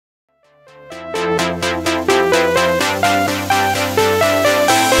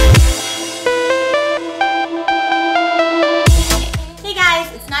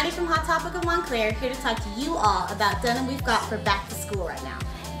Montclair, here to talk to you all about denim we've got for back to school right now.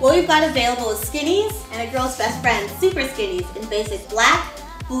 What we've got available is skinnies and a girl's best friend, super skinnies in basic black,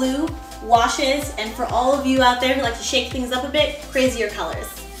 blue, washes, and for all of you out there who like to shake things up a bit, crazier colors.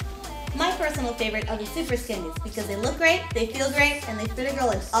 My personal favorite are the super skinnies because they look great, they feel great, and they fit a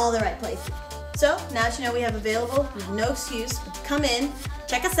girl in all the right places. So now that you know we have available, you have no excuse but to come in,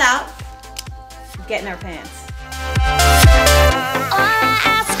 check us out, get in our pants.